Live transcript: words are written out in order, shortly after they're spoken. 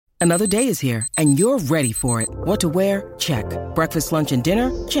Another day is here, and you're ready for it. What to wear? Check. Breakfast, lunch, and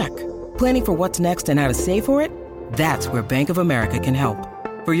dinner? Check. Planning for what's next and how to save for it? That's where Bank of America can help.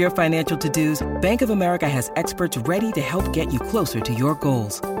 For your financial to-dos, Bank of America has experts ready to help get you closer to your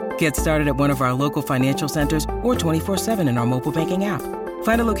goals. Get started at one of our local financial centers or 24/7 in our mobile banking app.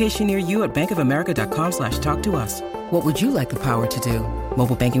 Find a location near you at bankofamerica.com/talktous. What would you like the power to do?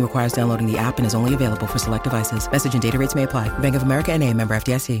 Mobile banking requires downloading the app and is only available for select devices. Message and data rates may apply. Bank of America N.A., member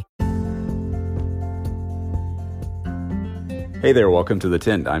FDIC. Hey there, welcome to The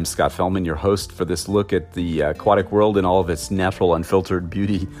Tint. I'm Scott Fellman, your host for this look at the aquatic world in all of its natural, unfiltered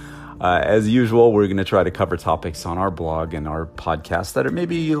beauty. As usual, we're going to try to cover topics on our blog and our podcast that are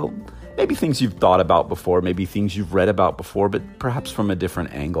maybe things you've thought about before, maybe things you've read about before, but perhaps from a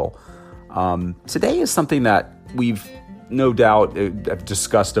different angle. Today is something that we've no doubt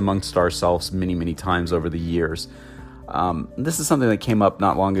discussed amongst ourselves many, many times over the years. This is something that came up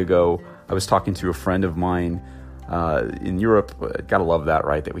not long ago. I was talking to a friend of mine in Europe. Gotta love that,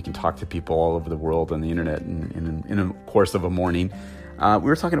 right? That we can talk to people all over the world on the internet in a course of a morning. We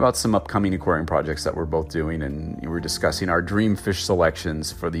were talking about some upcoming aquarium projects that we're both doing, and we were discussing our dream fish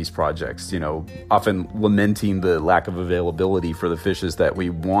selections for these projects, often lamenting the lack of availability for the fishes that we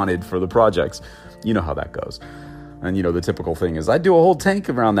wanted for the projects. You know how that goes. And, the typical thing is, I'd do a whole tank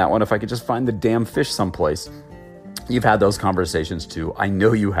around that one if I could just find the damn fish someplace. You've had those conversations too. I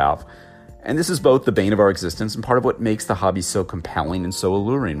know you have. And this is both the bane of our existence and part of what makes the hobby so compelling and so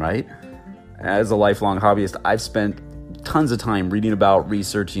alluring, right? As a lifelong hobbyist, I've spent tons of time reading about,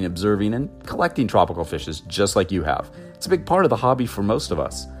 researching, observing, and collecting tropical fishes, just like you have. It's a big part of the hobby for most of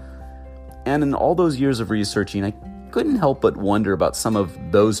us. And in all those years of researching, I couldn't help but wonder about some of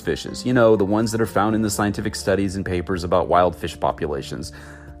those fishes. The ones that are found in the scientific studies and papers about wild fish populations.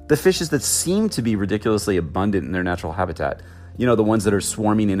 The fishes that seem to be ridiculously abundant in their natural habitat. The ones that are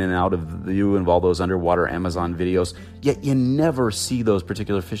swarming in and out of view of all those underwater Amazon videos, yet you never see those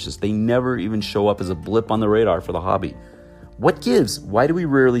particular fishes. They never even show up as a blip on the radar for the hobby. What gives? Why do we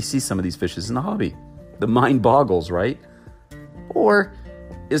rarely see some of these fishes in the hobby? The mind boggles, right? Or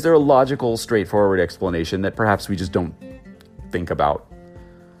is there a logical, straightforward explanation that perhaps we just don't think about?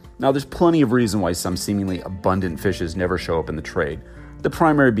 Now, there's plenty of reason why some seemingly abundant fishes never show up in the trade. The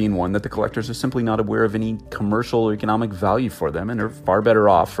primary being one that the collectors are simply not aware of any commercial or economic value for them and are far better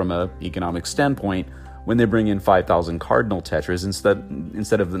off from an economic standpoint when they bring in 5,000 cardinal tetras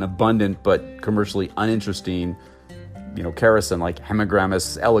instead of an abundant but commercially uninteresting, charasin like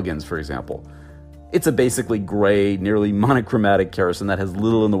Hemigrammus elegans, for example. It's a basically gray, nearly monochromatic charasin that has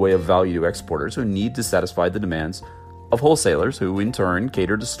little in the way of value to exporters who need to satisfy the demands of wholesalers who in turn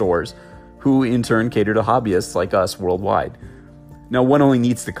cater to stores, who in turn cater to hobbyists like us worldwide. Now, one only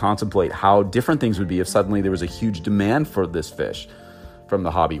needs to contemplate how different things would be if suddenly there was a huge demand for this fish from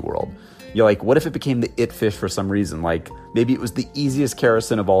the hobby world. What if it became the it fish for some reason? Maybe it was the easiest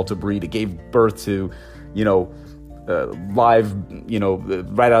charasin of all to breed. It gave birth to, live,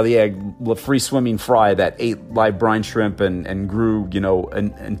 right out of the egg, free swimming fry that ate live brine shrimp and grew,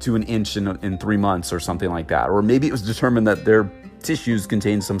 into an inch in 3 months or something like that. Or maybe it was determined that their tissues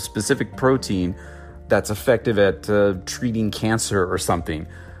contain some specific protein that's effective at treating cancer or something.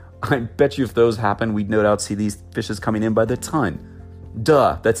 I bet you if those happen, we'd no doubt see these fishes coming in by the ton.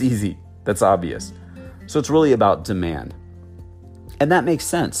 Duh, that's easy. That's obvious. So it's really about demand. And that makes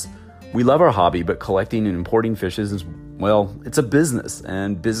sense. We love our hobby, but collecting and importing fishes is, it's a business,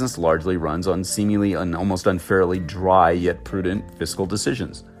 and business largely runs on seemingly and almost unfairly dry yet prudent fiscal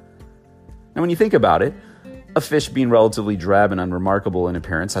decisions. Now, when you think about it, a fish being relatively drab and unremarkable in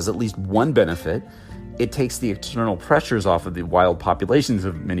appearance has at least one benefit. It takes the external pressures off of the wild populations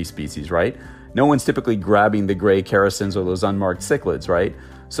of many species, right? No one's typically grabbing the gray characins or those unmarked cichlids, right?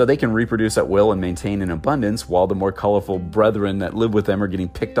 So they can reproduce at will and maintain an abundance while the more colorful brethren that live with them are getting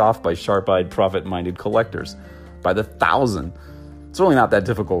picked off by sharp-eyed, profit-minded collectors by the thousand. It's really not that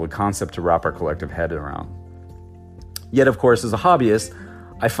difficult a concept to wrap our collective head around. Yet, of course, as a hobbyist,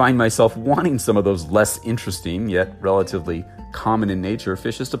 I find myself wanting some of those less interesting, yet relatively common in nature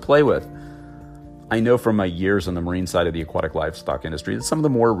fishes to play with. I know from my years on the marine side of the aquatic livestock industry that some of the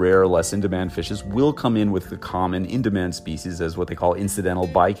more rare, less in-demand fishes will come in with the common in-demand species as what they call incidental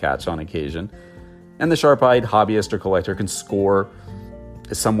bycatch on occasion. And the sharp-eyed hobbyist or collector can score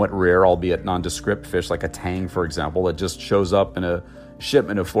a somewhat rare, albeit nondescript fish like a tang, for example, that just shows up in a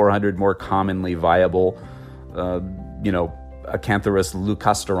shipment of 400 more commonly viable, Acantharus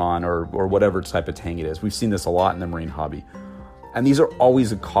leucosteron or whatever type of tang it is. We've seen this a lot in the marine hobby. And these are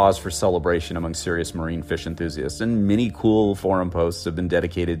always a cause for celebration among serious marine fish enthusiasts. And many cool forum posts have been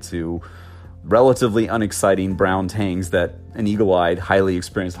dedicated to relatively unexciting brown tangs that an eagle-eyed, highly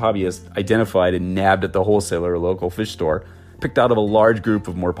experienced hobbyist identified and nabbed at the wholesaler or local fish store, picked out of a large group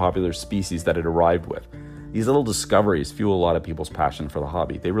of more popular species that it arrived with. These little discoveries fuel a lot of people's passion for the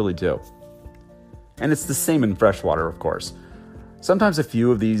hobby. They really do. And it's the same in freshwater, of course. Sometimes a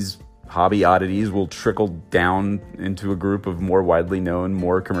few of these hobby oddities will trickle down into a group of more widely known,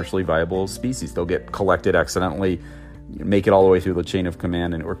 more commercially viable species. They'll get collected accidentally, make it all the way through the chain of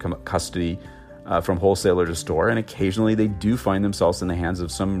command or custody from wholesaler to store, and occasionally they do find themselves in the hands of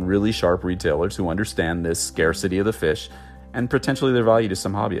some really sharp retailers who understand this scarcity of the fish and potentially their value to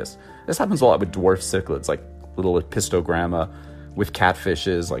some hobbyists. This happens a lot with dwarf cichlids, like little Epistogramma, with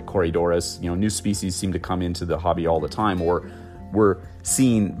catfishes like Corydoras. New species seem to come into the hobby all the time, or we're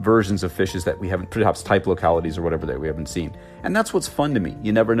seeing versions of fishes that we haven't, perhaps type localities or whatever, that we haven't seen. And that's what's fun to me.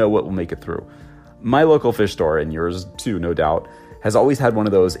 You never know what will make it through. My local fish store, and yours too, no doubt, has always had one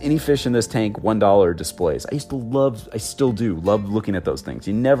of those any fish in this tank $1 displays. I still do love looking at those things.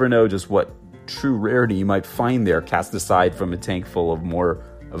 You never know just what true rarity you might find there cast aside from a tank full of more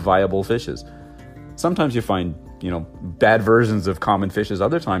viable fishes. Sometimes you find, bad versions of common fishes.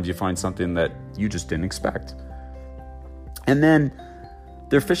 Other times you find something that you just didn't expect. And then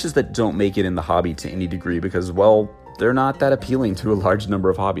there are fishes that don't make it in the hobby to any degree because, well, they're not that appealing to a large number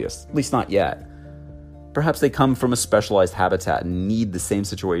of hobbyists, at least not yet. Perhaps they come from a specialized habitat and need the same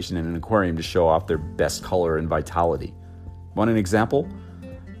situation in an aquarium to show off their best color and vitality. Want an example?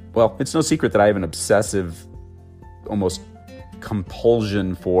 Well, it's no secret that I have an obsessive, almost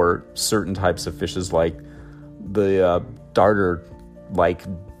compulsion for certain types of fishes like the darter-like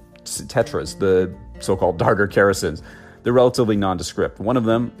tetras, the so-called darter characins. They're relatively nondescript. One of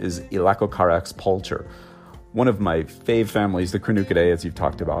them is Elacocharax pulcher. One of my fave families, the Cranichidae, as you've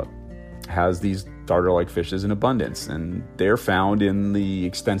talked about, has these darter-like fishes in abundance, and they're found in the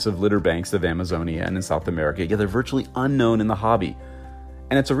extensive litter banks of Amazonia and in South America, yet they're virtually unknown in the hobby.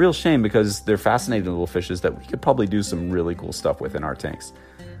 And it's a real shame because they're fascinating little fishes that we could probably do some really cool stuff with in our tanks.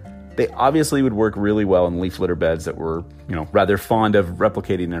 They obviously would work really well in leaf litter beds that we're, rather fond of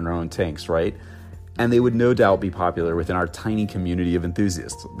replicating in our own tanks, right? And they would no doubt be popular within our tiny community of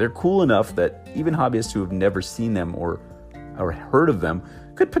enthusiasts. They're cool enough that even hobbyists who have never seen them or heard of them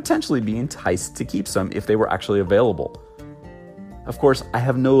could potentially be enticed to keep some if they were actually available. Of course, I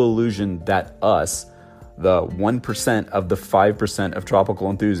have no illusion that us, the 1% of the 5% of tropical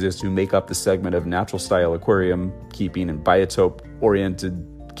enthusiasts who make up the segment of natural style aquarium keeping and biotope-oriented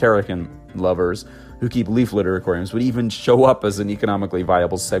Caracan lovers who keep leaf litter aquariums, would even show up as an economically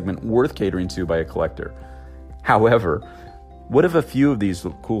viable segment worth catering to by a collector. However, what if a few of these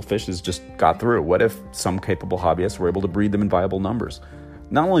cool fishes just got through? What if some capable hobbyists were able to breed them in viable numbers?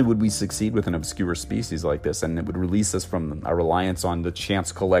 Not only would we succeed with an obscure species like this, and it would release us from our reliance on the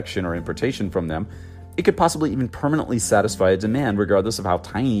chance collection or importation from them, it could possibly even permanently satisfy a demand, regardless of how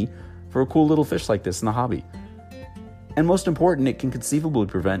tiny, for a cool little fish like this in the hobby. And most important, it can conceivably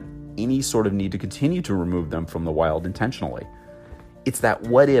prevent any sort of need to continue to remove them from the wild intentionally. It's that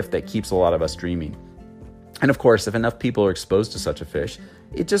what if that keeps a lot of us dreaming. And of course, if enough people are exposed to such a fish,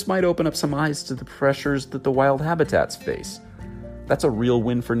 it just might open up some eyes to the pressures that the wild habitats face. That's a real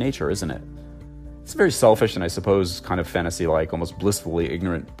win for nature, isn't it? It's a very selfish and I suppose kind of fantasy-like, almost blissfully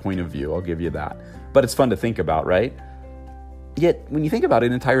ignorant point of view, I'll give you that. But it's fun to think about, right? Yet, when you think about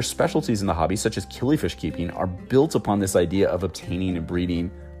it, entire specialties in the hobby, such as killifish keeping, are built upon this idea of obtaining and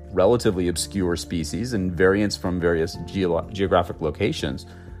breeding relatively obscure species and variants from various geographic locations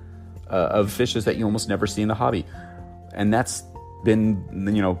of fishes that you almost never see in the hobby. And that's been,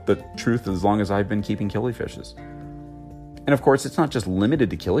 the truth as long as I've been keeping killifishes. And of course, it's not just limited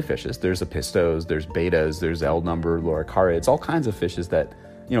to killifishes. There's apistos, there's betas, there's L-number, loricarids, all kinds of fishes that,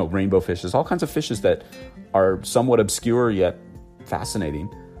 rainbow fishes, all kinds of fishes that are somewhat obscure yet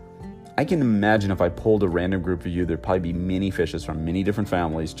fascinating. I can imagine if I pulled a random group of you, there'd probably be many fishes from many different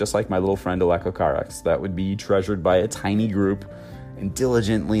families, just like my little friend Elacocharax, that would be treasured by a tiny group and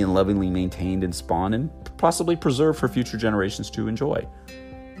diligently and lovingly maintained and spawned and possibly preserved for future generations to enjoy.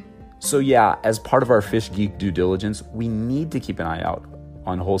 So yeah, as part of our fish geek due diligence, we need to keep an eye out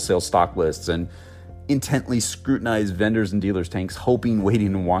on wholesale stock lists and intently scrutinize vendors and dealers' tanks, hoping, waiting,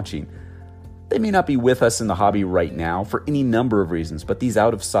 and watching. They may not be with us in the hobby right now for any number of reasons, but these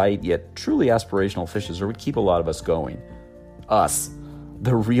out-of-sight yet truly aspirational fishes are what keep a lot of us going. Us,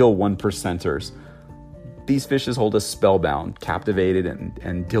 the real 1%ers. These fishes hold us spellbound, captivated,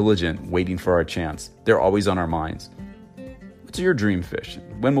 and diligent, waiting for our chance. They're always on our minds. What's your dream fish?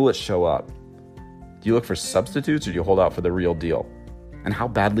 When will it show up? Do you look for substitutes or do you hold out for the real deal? And how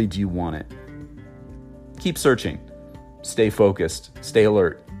badly do you want it? Keep searching. Stay focused, stay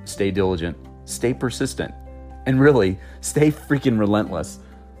alert, stay diligent, stay persistent, and really, stay freaking relentless.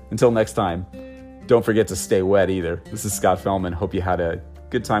 Until next time, don't forget to stay wet either. This is Scott Fellman. Hope you had a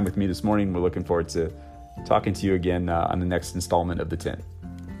good time with me this morning. We're looking forward to talking to you again on the next installment of The Tint.